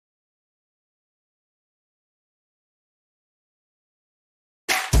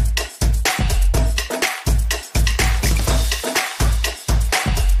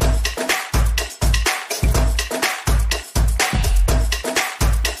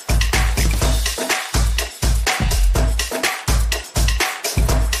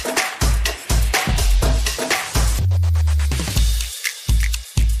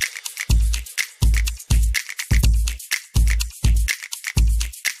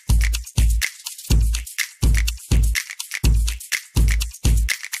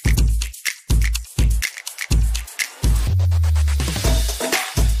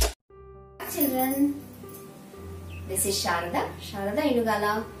This is Sharada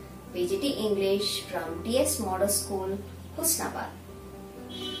Inugala, VGT English from TS Model School, Husnabad.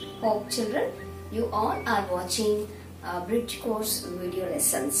 Hope children, you all are watching Bridge Course video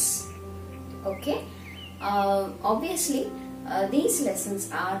lessons. Okay, obviously these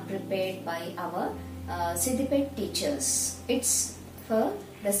lessons are prepared by our Siddipet teachers. It's for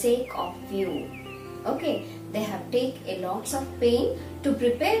the sake of you. Okay, they have taken a lots of pain to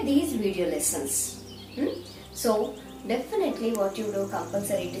prepare these video lessons. So definitely what you do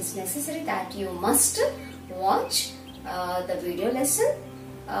compulsory, it is necessary that you must watch the video lesson.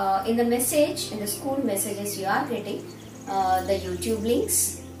 In the message, in the school messages, you are getting the YouTube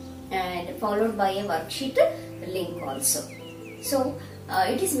links and followed by a worksheet link also. So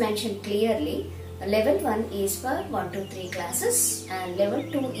it is mentioned clearly, level 1 is for 1 to 3 classes and level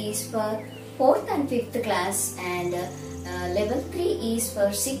 2 is for 4th and 5th class, and level 3 is for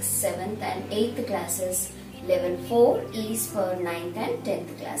 6th, 7th and 8th classes. Level 4 is for 9th and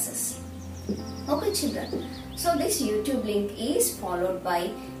 10th classes. Okay children, so this YouTube link is followed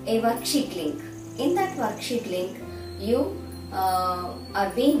by a worksheet link. In that worksheet link, you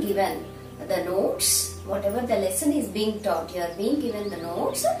are being given the notes, whatever the lesson is being taught, you are being given the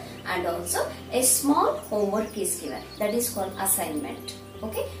notes, and also a small homework is given, that is called assignment.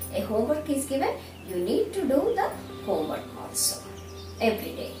 Okay, a homework is given, you need to do the homework also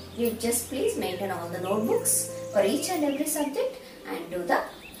every day. You just please maintain all the notebooks for each and every subject and do the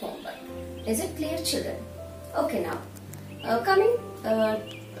homework. Is it clear children? Okay, now coming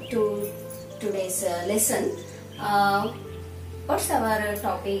to today's lesson, what's our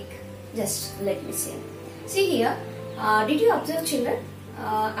topic? Just let me see. See here, did you observe children?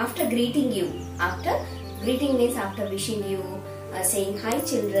 After greeting you, after greeting means after wishing you, saying hi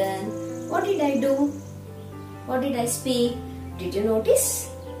children, what did I do? What did I speak? Did you notice?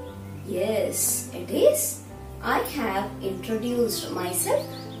 Yes, it is. I have introduced myself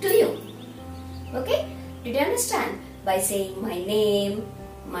to you. Okay? Did you understand? By saying my name,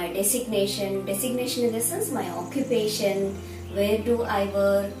 my designation in the sense my occupation, where do I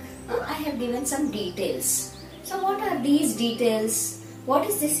work? I have given some details. So what are these details? What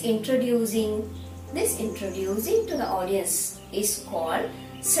is this introducing? This introducing to the audience is called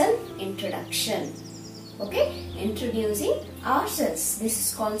self-introduction. Okay, introducing ourselves. This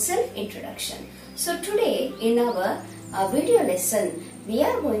is called self-introduction. So today in our video lesson, we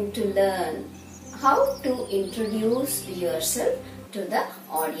are going to learn how to introduce yourself to the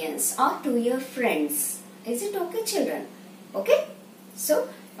audience or to your friends. Is it okay children? Okay, so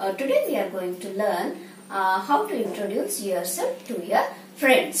today we are going to learn how to introduce yourself to your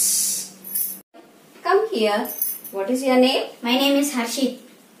friends. Come here. What is your name? My name is Harshit.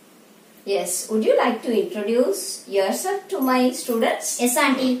 Yes, would you like to introduce yourself to my students? Yes,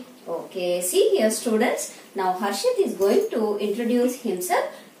 auntie. Okay, see here students. Now Harshit is going to introduce himself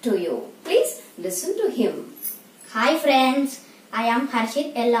to you. Please listen to him. Hi friends, I am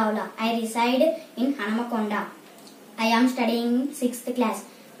Harshit Ellaula. I reside in Hanamakonda. I am studying 6th class.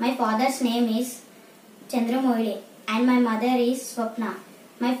 My father's name is Chandramohile and my mother is Swapna.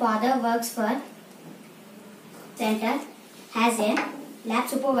 My father works for center as a lab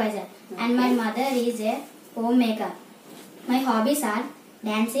supervisor and my mother is a homemaker. My hobbies are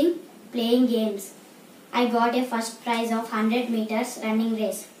dancing, playing games. I got a first prize of 100 meters running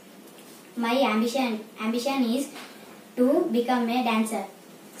race. My ambition is to become a dancer.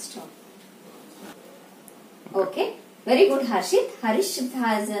 Stop. Okay, very good Harshit. Harshit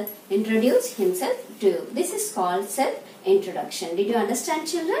has introduced himself to you. This is called self-introduction. Did you understand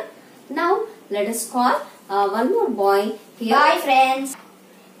children? Now let us call one more boy here. Bye friends.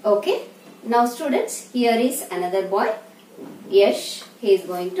 Okay, now students, here is another boy, Yash. He is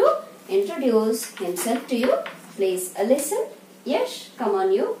going to introduce himself to you. Please listen. Yash, come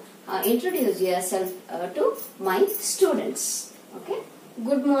on you. Introduce yourself to my students. Okay.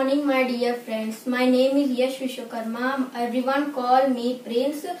 Good morning my dear friends. My name is Yash Vishwakarma. Everyone call me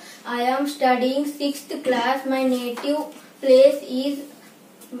Prince. I am studying 6th class. My native place is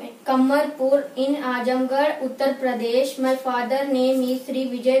Kamarpur in Azamgarh, Uttar Pradesh. My father name is Sri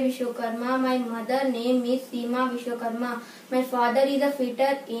Vijay Vishwakarma. My mother name is Seema Vishwakarma. My father is a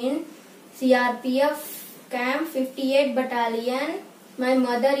fitter in CRPF Camp 58 Battalion. My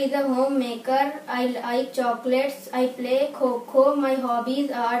mother is a homemaker. I like chocolates. I play kho-kho. My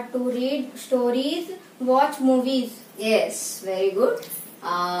hobbies are to read stories, watch movies. Yes, very good.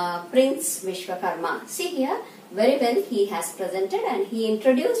 Prince Vishwakarma. See here, very well he has presented and he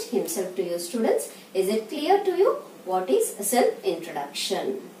introduced himself to you students. Is it clear to you what is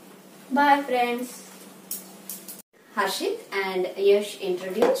self-introduction? Bye friends. Harshit and Yash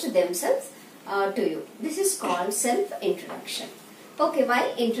introduced themselves to you. This is called self-introduction. Okay,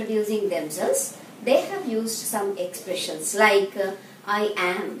 while introducing themselves, they have used some expressions like I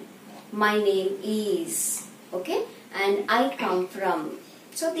am, my name is, okay, and I come from.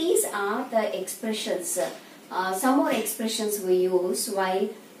 So these are the expressions, some more expressions we use while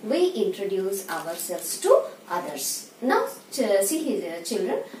we introduce ourselves to others. Now see here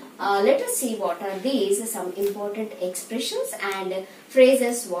children, let us see what are these some important expressions and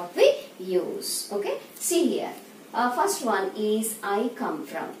phrases what we use. Okay, see here. First one is I come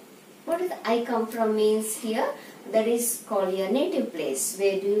from. What is I come from means here? That is called your native place.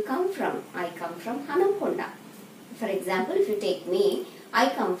 Where do you come from? I come from Hanamkonda. For example, if you take me, I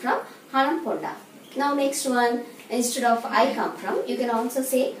come from Hanamkonda. Now next one, instead of I come from, you can also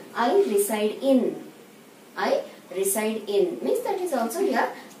say I reside in. I reside in means that is also your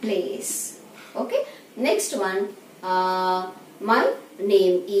place. Okay. Next one, my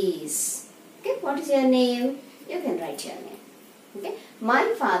name is. Okay. What is your name? You can write your name. Okay.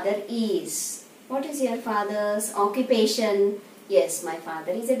 My father is. What is your father's occupation? Yes, my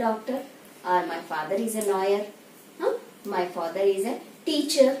father is a doctor, or my father is a lawyer. Huh? My father is a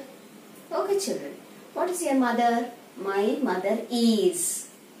teacher. Okay, children. What is your mother? My mother is.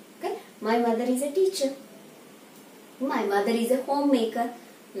 Okay. My mother is a teacher. My mother is a homemaker.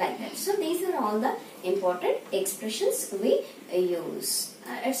 Like that. So these are all the important expressions we use,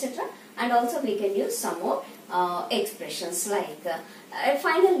 etc. And also we can use some more expressions like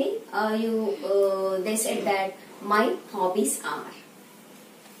finally they said that my hobbies are.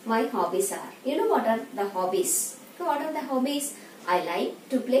 My hobbies are. You know what are the hobbies? So what are the hobbies? I like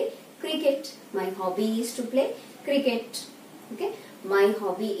to play cricket. My hobby is to play cricket. Okay. My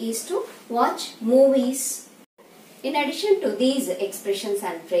hobby is to watch movies. In addition to these expressions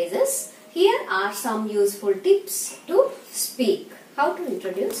and phrases, here are some useful tips to speak. How to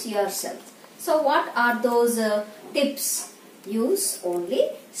introduce yourself. So what are those tips? Use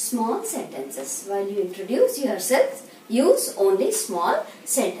only small sentences. While you introduce yourself, use only small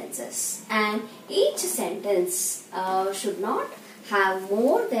sentences. And each sentence should not have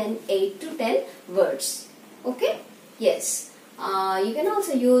more than 8 to 10 words. Okay? Yes. You can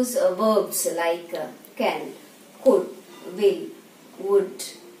also use verbs like can, could, will, would,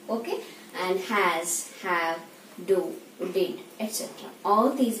 okay, and has, have, do, did, etc.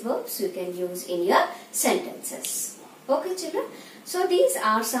 All these verbs you can use in your sentences. Okay, children. So these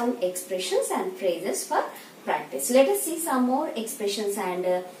are some expressions and phrases for practice. Let us see some more expressions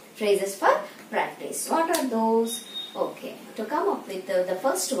and phrases for practice. What are those? Okay, to come up with the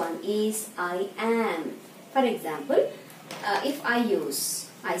first one is I am. For example, if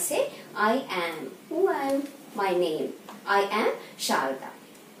I say I am. Who I am? My name. I am Sharda.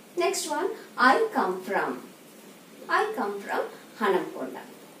 Next one, I come from. I come from Hanamkonda.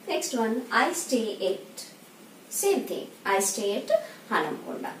 Next one, I stay at. Same thing. I stay at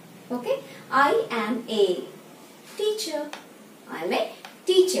Hanamkonda. Okay. I am a teacher. I am a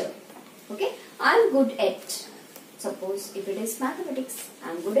teacher. Okay. I am good at. Suppose if it is mathematics,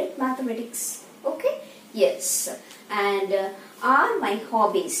 I am good at mathematics. Okay. Yes. And are my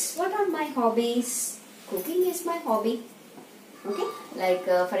hobbies. What are my hobbies? Cooking is my hobby. Okay. Like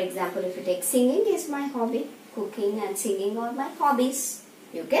for example, if you take singing is my hobby. Cooking and singing are my hobbies.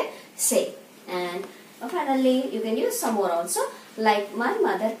 You can say. And finally, you can use some more also. Like my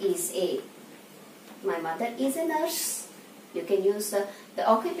mother is a. My mother is a nurse. You can use the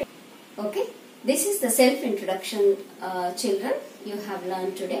occupation. Okay. This is the self-introduction, children. You have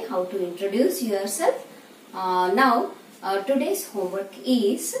learned today how to introduce yourself. Now, today's homework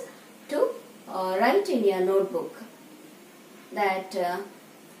is to write in your notebook that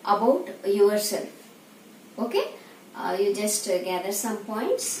about yourself. Okay, you just gather some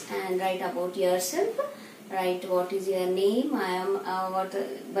points and write about yourself. Write what is your name. I am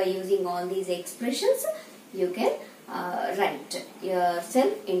by using all these expressions you can write your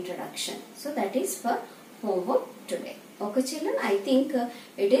self introduction. So that is for homework today. Okay, children. I think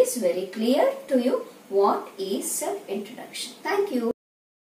it is very clear to you what is self introduction. Thank you.